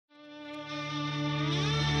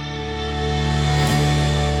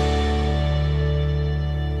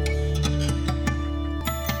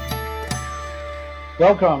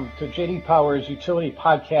Welcome to JD Power's Utility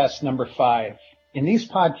Podcast number 5. In these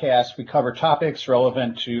podcasts, we cover topics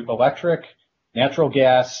relevant to electric, natural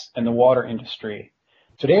gas, and the water industry.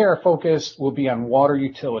 Today, our focus will be on water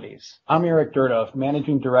utilities. I'm Eric Durdoff,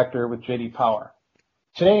 Managing Director with JD Power.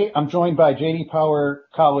 Today, I'm joined by JD Power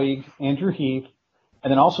colleague Andrew Heath, and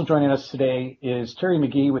then also joining us today is Terry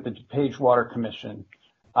McGee with the DuPage Water Commission.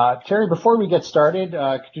 Terry, before we get started,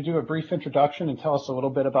 could you do a brief introduction and tell us a little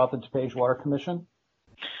bit about the DuPage Water Commission?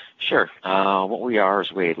 Sure. What we are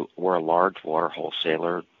is we're a large water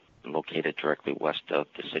wholesaler located directly west of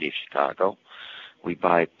the city of Chicago. We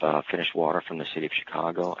buy finished water from the city of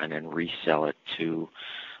Chicago and then resell it to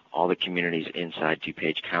all the communities inside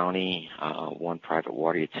DuPage County, one private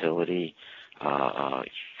water utility,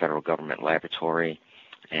 federal government laboratory,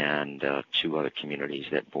 and 2 other communities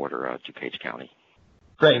that border DuPage County.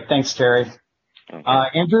 Great. Thanks, Terry. Okay.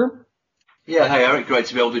 Andrew? Yeah, hey, Eric. Great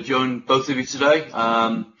to be able to join both of you today.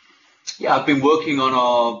 I've been working on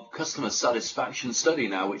our customer satisfaction study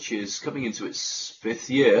now, which is coming into its 5th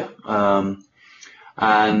year,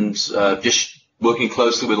 and just working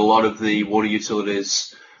closely with a lot of the water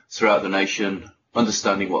utilities throughout the nation,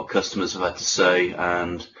 understanding what customers have had to say,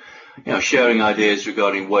 and sharing ideas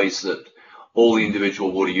regarding ways that all the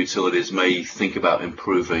individual water utilities may think about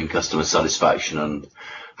improving customer satisfaction and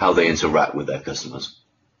how they interact with their customers.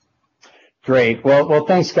 Great. Well,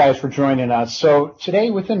 thanks, guys, for joining us. So today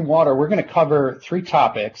within water, we're going to cover 3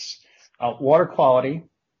 topics, water quality,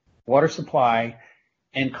 water supply,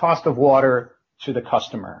 and cost of water to the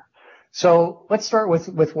customer. So let's start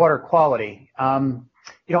with water quality. In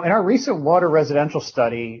our recent water residential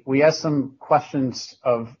study, we asked some questions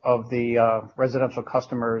of the residential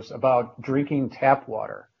customers about drinking tap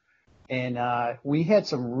water. And we had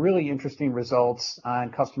some really interesting results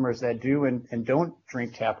on customers that do and don't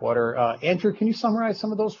drink tap water. Andrew, can you summarize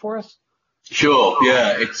some of those for us? Sure.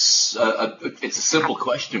 Yeah, it's a simple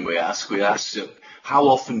question we ask. We ask, how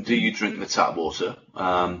often do you drink the tap water?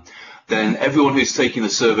 Then everyone who's taking the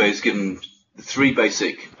survey is given 3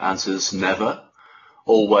 basic answers: never,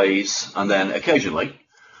 always, and then occasionally.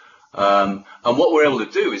 And what we're able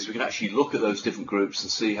to do is we can actually look at those different groups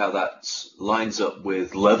and see how that lines up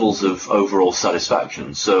with levels of overall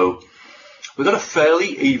satisfaction. So we've got a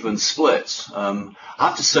fairly even split. I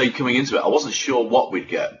have to say, coming into it, I wasn't sure what we'd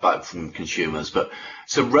get back from consumers, but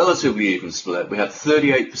it's a relatively even split. We had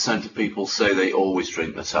 38% of people say they always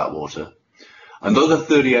drink the tap water. Another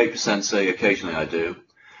 38% say occasionally I do.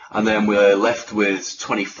 And then we're left with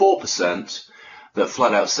 24% that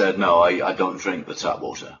flat out said, no, I don't drink the tap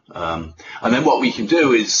water. And then what we can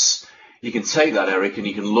do is you can take that, Eric, and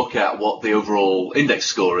you can look at what the overall index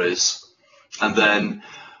score is. And then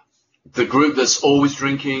the group that's always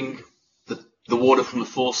drinking the water from the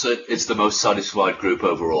faucet is the most satisfied group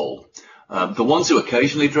overall. The ones who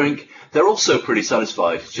occasionally drink, they're also pretty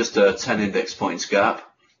satisfied, just a 10 index points gap.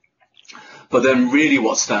 But then really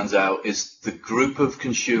what stands out is the group of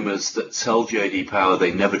consumers that tell JD Power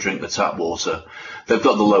they never drink the tap water. They've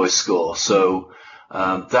got the lowest score. So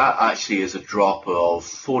that actually is a drop of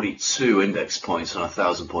 42 index points on a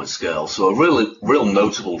 1,000-point scale. So a real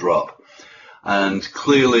notable drop. And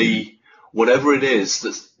clearly, whatever it is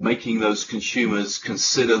that's making those consumers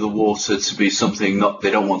consider the water to be something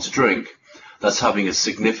they don't want to drink, that's having a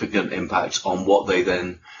significant impact on what they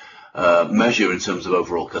then measure in terms of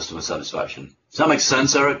overall customer satisfaction. Does that make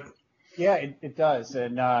sense, Eric? Yeah, it does.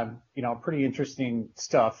 And, pretty interesting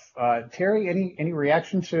stuff. Terry, any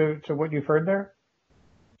reaction to what you've heard there?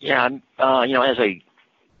 Yeah, as a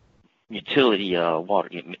utility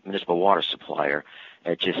municipal water supplier,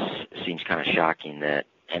 it just seems kind of shocking that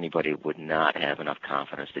anybody would not have enough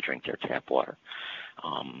confidence to drink their tap water.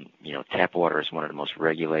 Tap water is one of the most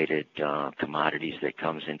regulated commodities that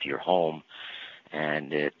comes into your home,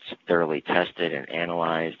 and it's thoroughly tested and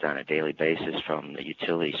analyzed on a daily basis from the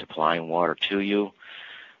utility supplying water to you.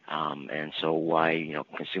 And so why,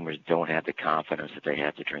 consumers don't have the confidence that they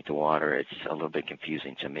have to drink the water, it's a little bit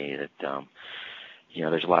confusing to me that,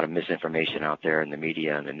 there's a lot of misinformation out there in the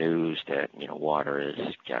media and the news that, water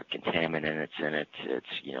has got contaminants in it. It's,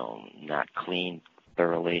 not clean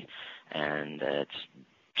thoroughly, and it's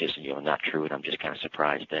just, not true. And I'm just kind of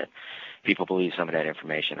surprised that people believe some of that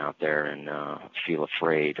information out there and feel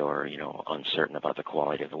afraid or, uncertain about the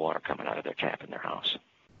quality of the water coming out of their tap in their house.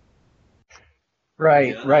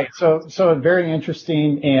 Right. So very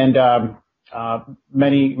interesting. And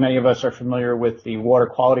many of us are familiar with the water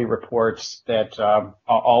quality reports that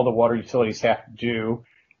all the water utilities have to do.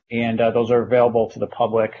 And those are available to the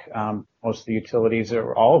public. Most of the utilities,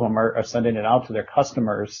 or all of them, are sending it out to their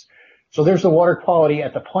customers. So there's the water quality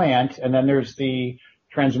at the plant, and then there's the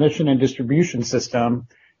transmission and distribution system.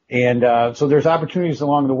 And so there's opportunities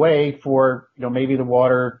along the way for, maybe the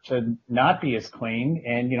water to not be as clean.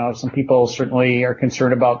 And, some people certainly are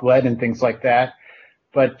concerned about lead and things like that.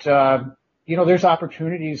 But, there's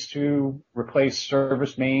opportunities to replace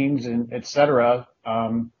service mains and et cetera.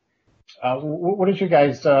 What is your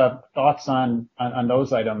guys' thoughts on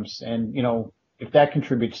those items? And, if that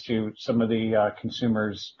contributes to some of the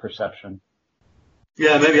consumers' perception?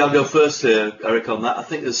 Yeah, maybe I'll go first here, Eric, on that. I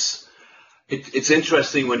think it's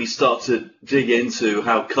interesting when you start to dig into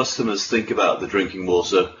how customers think about the drinking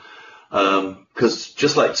water, because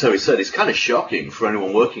just like Terry said, it's kind of shocking for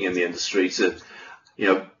anyone working in the industry to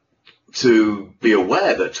be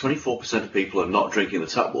aware that 24% of people are not drinking the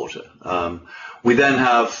tap water. We then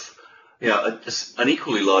have an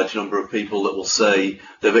equally large number of people that will say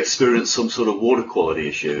they've experienced some sort of water quality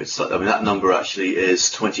issue. That number actually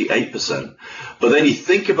is 28%. But then you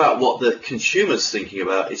think about what the consumer's thinking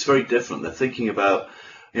about, it's very different. They're thinking about,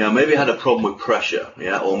 maybe I had a problem with pressure,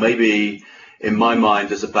 or maybe in my mind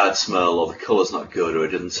there's a bad smell, or the color's not good, or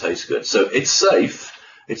it didn't taste good. So it's safe.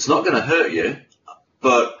 It's not going to hurt you.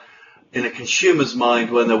 But in a consumer's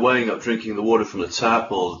mind, when they're weighing up drinking the water from the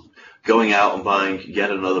tap or going out and buying yet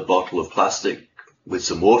another bottle of plastic with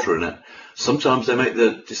some water in it, sometimes they make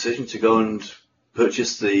the decision to go and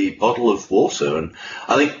purchase the bottle of water. And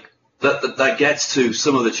I think that gets to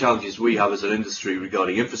some of the challenges we have as an industry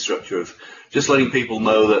regarding infrastructure, of just letting people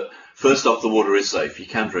know that, first off, the water is safe. You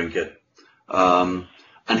can drink it. And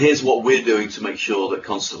here's what we're doing to make sure that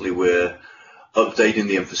constantly we're updating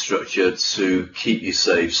the infrastructure to keep you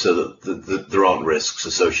safe, so that there aren't risks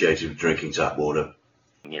associated with drinking tap water.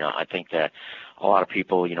 I think that a lot of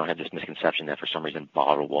people, have this misconception that for some reason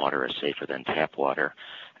bottled water is safer than tap water.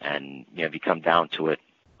 And, if you come down to it,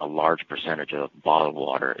 a large percentage of bottled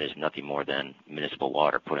water is nothing more than municipal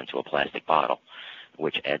water put into a plastic bottle,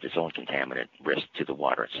 which adds its own contaminant risk to the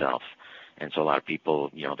water itself. And so a lot of people,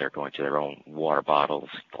 they're going to their own water bottles,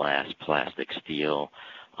 glass, plastic, steel.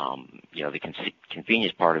 The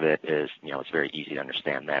convenience part of it is, it's very easy to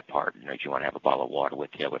understand that part. If you want to have a bottle of water with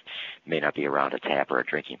you, it may not be around a tap or a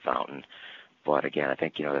drinking fountain. But again, I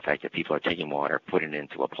think, the fact that people are taking water, putting it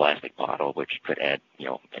into a plastic bottle, which could add,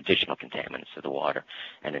 additional contaminants to the water,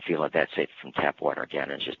 and they feel like that's safe from tap water, again,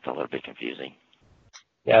 is just a little bit confusing.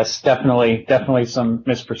 Yes, definitely some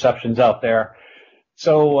misperceptions out there.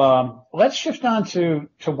 So let's shift on to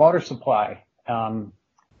water supply.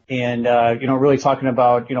 And really talking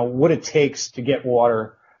about, what it takes to get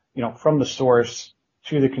water, from the source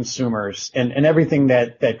to the consumers and everything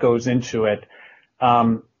that goes into it.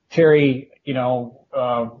 Terry,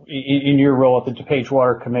 in your role at the DuPage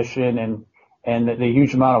Water Commission and the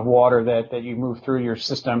huge amount of water that you move through your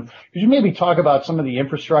system, could you maybe talk about some of the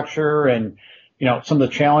infrastructure and, some of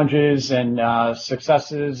the challenges and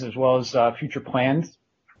successes, as well as future plans?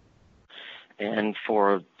 And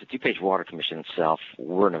for the DuPage Water Commission itself,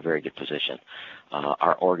 we're in a very good position.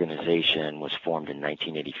 Our organization was formed in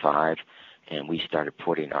 1985, and we started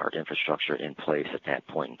putting our infrastructure in place at that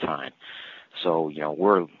point in time. So,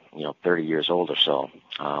 we're, 30 years old or so,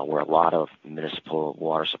 where a lot of municipal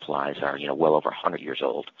water supplies are, well over 100 years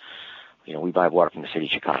old. We buy water from the city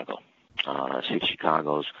of Chicago. The city of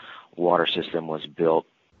Chicago's water system was built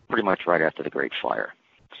pretty much right after the Great Fire.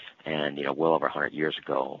 And, well over 100 years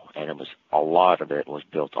ago, and a lot of it was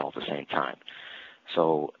built all at the same time.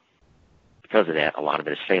 So because of that, a lot of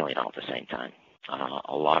it is failing all at the same time.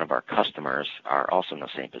 A lot of our customers are also in the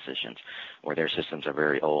same positions, where their systems are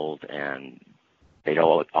very old and they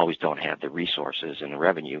always don't have the resources and the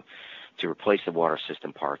revenue to replace the water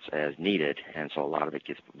system parts as needed, and so a lot of it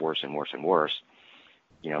gets worse and worse and worse.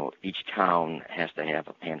 Each town has to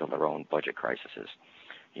handle their own budget crises.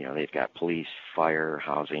 They've got police, fire,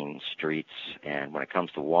 housing, streets, and when it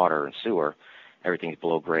comes to water and sewer, everything's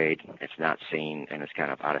below grade. It's not seen, and it's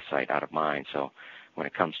kind of out of sight, out of mind. So when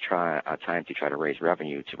it comes time to try to raise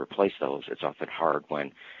revenue to replace those, it's often hard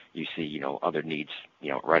when you see, other needs,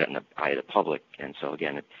 right in the eye of the public. And so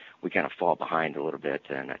again, we kind of fall behind a little bit,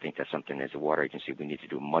 and I think that's something as a water agency we need to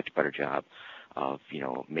do a much better job of,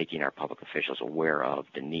 making our public officials aware of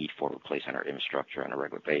the need for replacing our infrastructure on a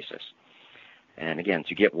regular basis. And again,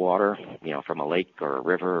 to get water, from a lake or a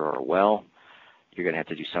river or a well, you're going to have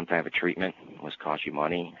to do some kind of a treatment, which costs you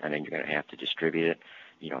money, and then you're going to have to distribute it,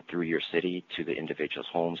 through your city to the individuals'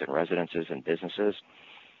 homes and residences and businesses.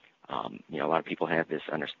 A lot of people have this,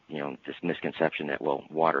 this misconception that, well,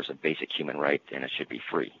 water is a basic human right and it should be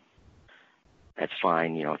free. That's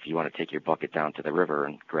fine, if you want to take your bucket down to the river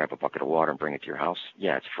and grab a bucket of water and bring it to your house,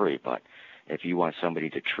 yeah, it's free. But if you want somebody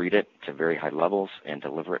to treat it to very high levels and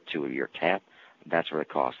deliver it to your tap, That's where the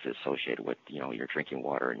cost is associated with, your drinking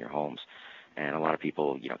water in your homes. And a lot of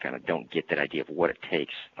people, kind of don't get that idea of what it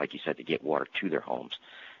takes, like you said, to get water to their homes.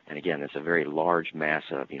 And again, it's a very large mass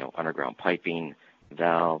of, underground piping,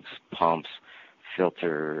 valves, pumps,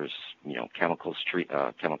 filters, chemicals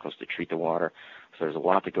to treat the water. So there's a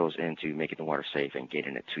lot that goes into making the water safe and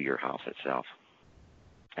getting it to your house itself.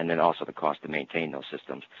 And then also the cost to maintain those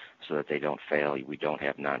systems so that they don't fail. We don't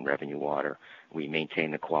have non-revenue water. We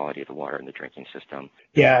maintain the quality of the water in the drinking system.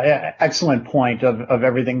 Yeah, excellent point of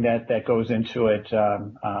everything that goes into it,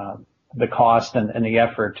 the cost and the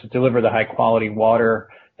effort to deliver the high quality water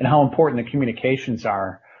and how important the communications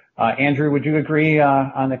are. Andrew, would you agree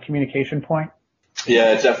on the communication point?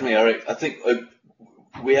 Yeah, definitely, Eric. I think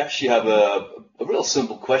we actually have a real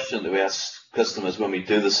simple question that we ask customers when we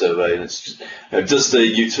do the survey, and it's just, does the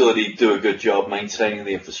utility do a good job maintaining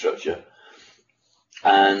the infrastructure?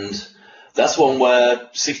 And that's one where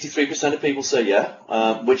 63% of people say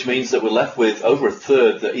yeah, which means that we're left with over a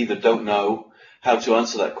third that either don't know how to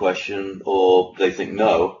answer that question or they think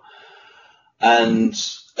no. And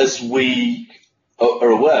as we are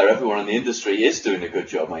aware, everyone in the industry is doing a good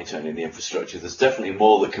job maintaining the infrastructure. There's definitely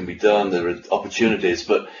more that can be done. There are opportunities,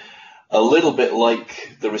 but a little bit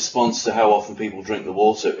like the response to how often people drink the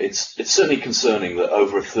water, it's certainly concerning that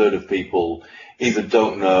over a third of people either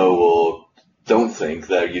don't know or don't think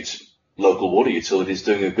their local water utility is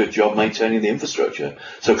doing a good job maintaining the infrastructure.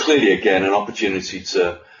 So clearly, again, an opportunity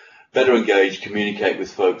to better engage, communicate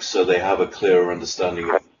with folks so they have a clearer understanding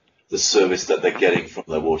of the service that they're getting from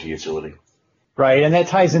their water utility. Right, and that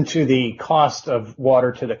ties into the cost of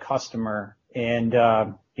water to the customer. And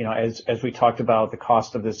as we talked about the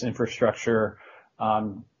cost of this infrastructure,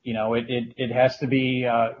 it has to be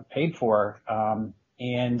paid for,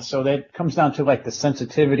 and so that comes down to like the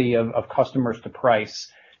sensitivity of customers to price.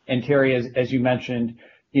 And Terry, as you mentioned,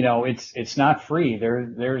 it's not free.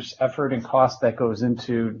 There's effort and cost that goes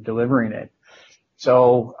into delivering it.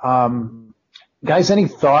 So, guys, any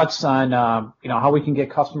thoughts on how we can get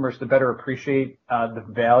customers to better appreciate the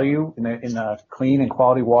value in the clean and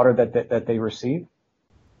quality water that they receive?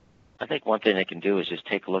 I think one thing they can do is just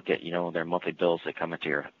take a look at their monthly bills that come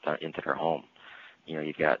into their home.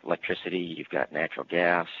 You've got electricity, you've got natural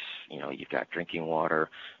gas, you've got drinking water,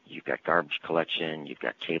 you've got garbage collection, you've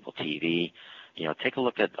got cable TV. Take a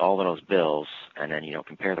look at all of those bills and then,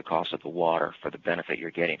 compare the cost of the water for the benefit you're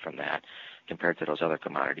getting from that compared to those other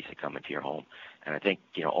commodities that come into your home. And I think,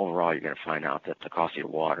 overall, you're going to find out that the cost of your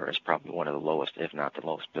water is probably one of the lowest, if not the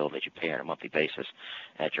lowest bill that you pay on a monthly basis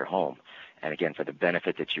at your home. And again, for the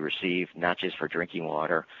benefit that you receive, not just for drinking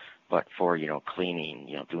water, but for, cleaning,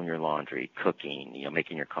 doing your laundry, cooking,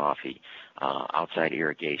 making your coffee, outside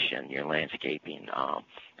irrigation, your landscaping.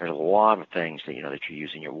 There's a lot of things that, that you're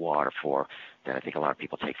using your water for that I think a lot of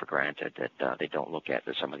people take for granted that they don't look at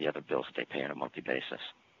some of the other bills that they pay on a monthly basis.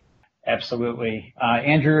 Absolutely.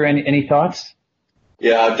 Andrew, any thoughts?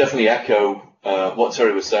 Yeah, I definitely echo what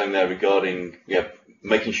Terry was saying there regarding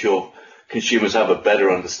making sure consumers have a better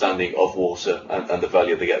understanding of water and the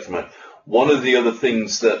value they get from it. One of the other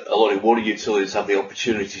things that a lot of water utilities have the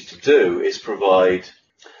opportunity to do is provide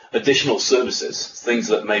additional services, things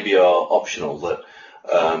that maybe are optional that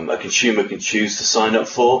a consumer can choose to sign up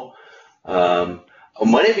for. And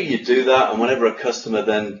whenever you do that, and whenever a customer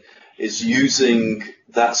then is using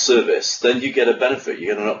that service, then you get a benefit. You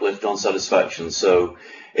get an uplift on satisfaction. So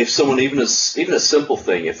if someone, even a simple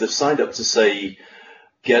thing, if they've signed up to say,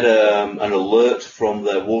 get an alert from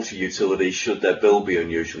their water utility should their bill be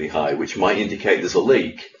unusually high, which might indicate there's a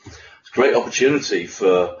leak, it's a great opportunity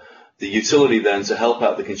for the utility then to help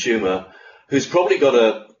out the consumer who's probably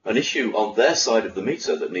got an issue on their side of the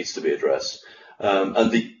meter that needs to be addressed.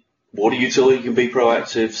 And the water utility can be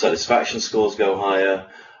proactive, satisfaction scores go higher,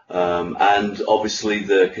 and obviously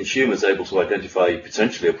the consumer is able to identify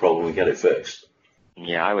potentially a problem and get it fixed.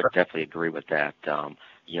 Yeah, I would definitely agree with that.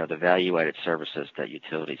 The value-added services that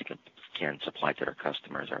utilities can supply to their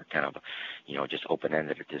customers are kind of, just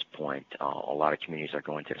open-ended at this point. A lot of communities are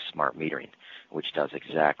going to the smart metering, which does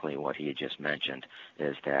exactly what he had just mentioned,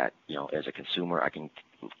 is that, as a consumer, I can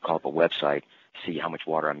call up a website, see how much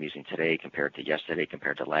water I'm using today compared to yesterday,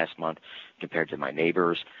 compared to last month, compared to my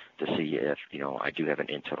neighbors, to see if, I do have an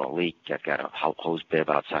internal leak. I've got a hose bib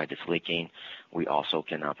outside that's leaking. We also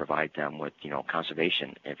can provide them with,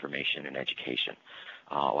 conservation information and education.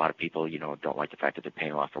 A lot of people, don't like the fact that they're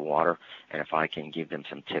paying a lot for water, and if I can give them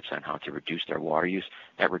some tips on how to reduce their water use,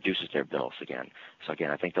 that reduces their bills again. So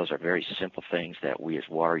again, I think those are very simple things that we as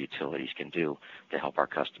water utilities can do to help our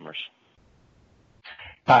customers.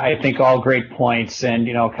 I think all great points, and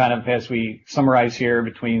kind of as we summarize here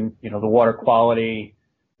between the water quality,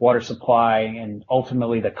 water supply and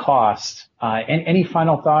ultimately the cost. Any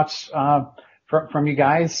final thoughts from you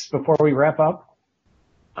guys before we wrap up?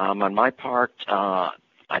 On my part,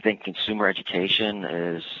 I think consumer education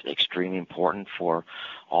is extremely important for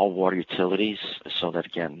all water utilities so that,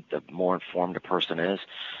 again, the more informed a person is,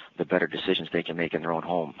 the better decisions they can make in their own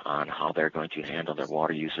home on how they're going to handle their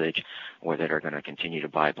water usage, whether they're going to continue to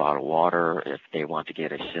buy bottled water, if they want to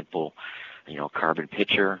get a simple, carbon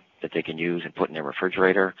pitcher that they can use and put in their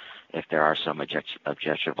refrigerator. If there are some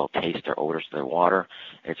objectionable taste or odors to their water,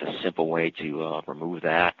 it's a simple way to remove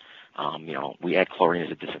that. We add chlorine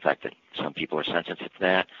as a disinfectant. Some people are sensitive to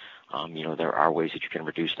that. There are ways that you can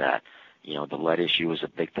reduce that. The lead issue is a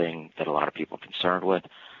big thing that a lot of people are concerned with.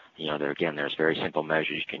 There's very simple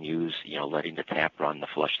measures you can use, letting the tap run to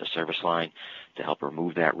flush the service line to help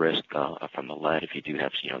remove that risk from the lead if you do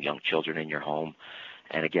have, young children in your home.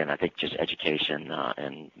 And again, I think just education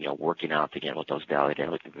and, working out to get with those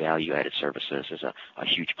value-added services is a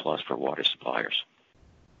huge plus for water suppliers.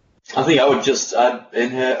 I think I would just add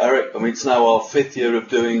in here, Eric, it's now our 5th year of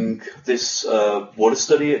doing this water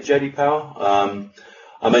study at JD Power.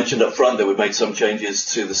 I mentioned up front that we've made some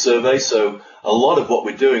changes to the survey, so a lot of what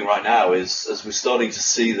we're doing right now is, as we're starting to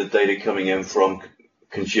see the data coming in from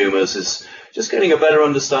consumers, is just getting a better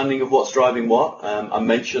understanding of what's driving what. I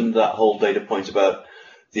mentioned that whole data point about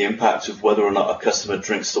the impact of whether or not a customer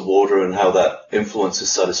drinks the water and how that influences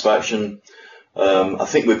satisfaction. I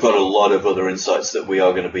think we've got a lot of other insights that we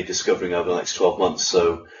are going to be discovering over the next 12 months.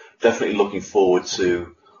 So definitely looking forward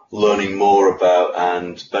to learning more about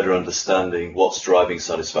and better understanding what's driving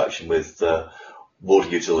satisfaction with water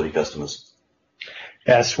utility customers.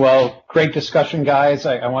 Yes, well, great discussion, guys.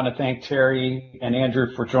 I want to thank Terry and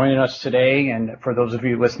Andrew for joining us today. And for those of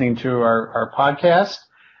you listening to our podcast,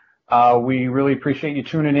 we really appreciate you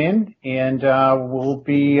tuning in. And we'll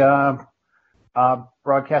be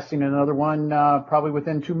broadcasting another one probably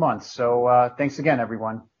within 2 months. So thanks again,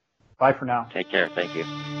 everyone. Bye for now. Take care. Thank you.